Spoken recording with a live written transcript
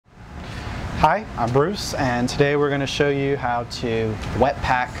Hi, I'm Bruce, and today we're going to show you how to wet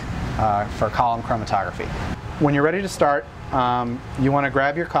pack for column chromatography. When you're ready to start, you want to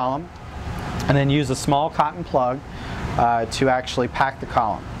grab your column and then use a small cotton plug to actually pack the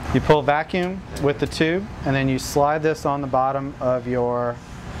column. You pull vacuum with the tube and then you slide this on the bottom of your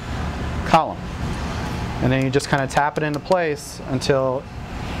column. And then you just kind of tap it into place until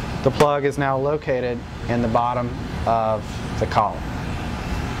the plug is now located in the bottom of the column.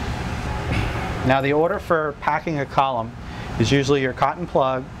 Now the order for packing a column is usually your cotton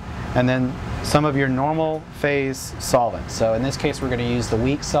plug and then some of your normal phase solvent. So in this case we're going to use the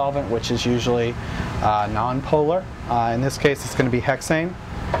weak solvent, which is usually non-polar. In this case it's going to be hexane.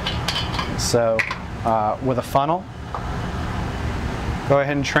 So with a funnel, go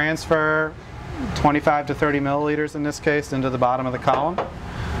ahead and transfer 25 to 30 milliliters in this case into the bottom of the column,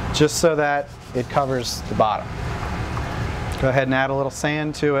 just so that it covers the bottom. Go ahead and add a little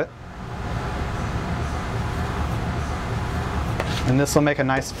sand to it. And this will make a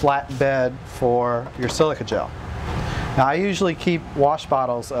nice flat bed for your silica gel. Now I usually keep wash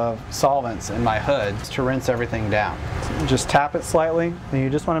bottles of solvents in my hood to rinse everything down. Just tap it slightly and you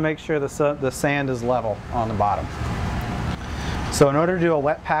just want to make sure the sand is level on the bottom. So in order to do a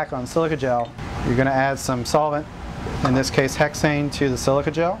wet pack on silica gel, you're going to add some solvent, in this case hexane, to the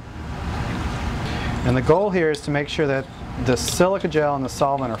silica gel. And the goal here is to make sure that the silica gel and the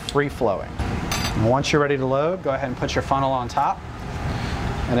solvent are free flowing. And once you're ready to load, go ahead and put your funnel on top.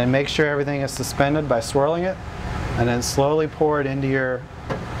 And then make sure everything is suspended by swirling it, and then slowly pour it into your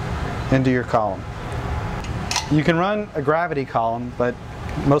column. You can run a gravity column, but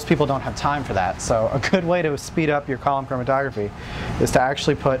most people don't have time for that. So a good way to speed up your column chromatography is to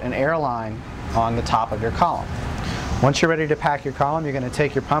actually put an airline on the top of your column. Once you're ready to pack your column, you're going to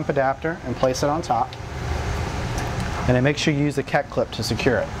take your pump adapter and place it on top, and then make sure you use a Keck clip to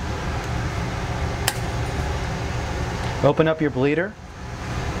secure it. Open up your bleeder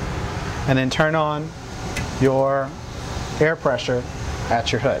and then turn on your air pressure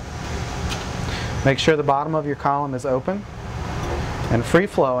at your hood. Make sure the bottom of your column is open and free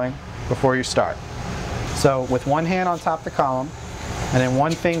flowing before you start. So with one hand on top of the column and then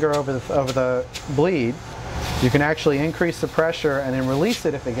one finger over the bleed, you can actually increase the pressure and then release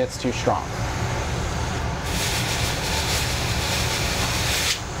it if it gets too strong.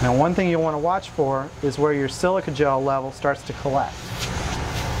 Now one thing you want to watch for is where your silica gel level starts to collect.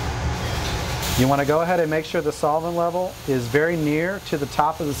 You want to go ahead and make sure the solvent level is very near to the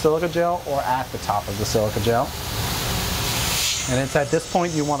top of the silica gel or at the top of the silica gel. And it's at this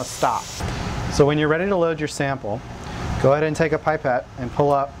point you want to stop. So when you're ready to load your sample, go ahead and take a pipette and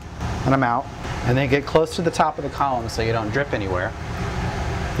pull up an amount and then get close to the top of the column so you don't drip anywhere.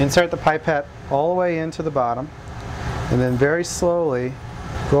 Insert the pipette all the way into the bottom and then very slowly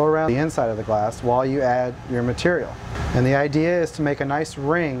go around the inside of the glass while you add your material. And the idea is to make a nice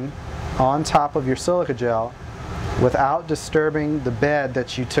ring on top of your silica gel without disturbing the bed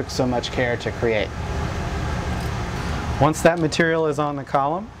that you took so much care to create. Once that material is on the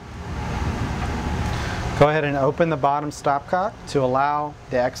column, go ahead and open the bottom stopcock to allow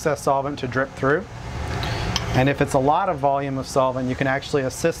the excess solvent to drip through. And if it's a lot of volume of solvent, you can actually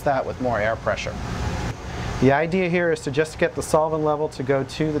assist that with more air pressure. The idea here is to just get the solvent level to go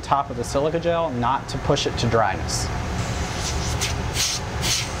to the top of the silica gel, not to push it to dryness.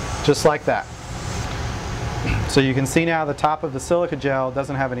 Just like that. So you can see now the top of the silica gel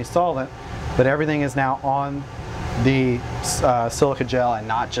doesn't have any solvent, but everything is now on the silica gel and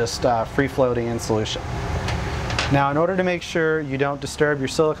not just free floating in solution. Now in order to make sure you don't disturb your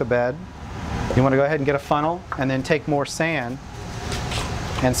silica bed, you want to go ahead and get a funnel and then take more sand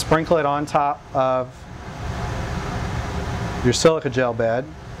and sprinkle it on top of your silica gel bed,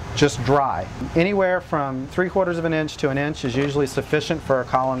 just dry. Anywhere from 3/4 of an inch to an inch is usually sufficient for a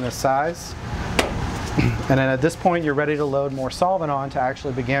column this size. And then at this point you're ready to load more solvent on to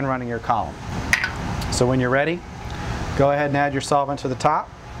actually begin running your column. So when you're ready, go ahead and add your solvent to the top,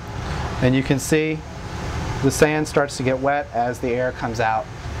 and you can see the sand starts to get wet as the air comes out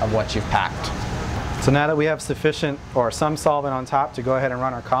of what you've packed. So now that we have sufficient or some solvent on top to go ahead and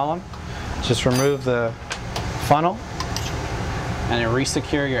run our column, just remove the funnel and then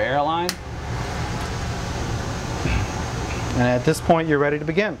resecure your airline. And at this point you're ready to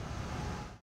begin.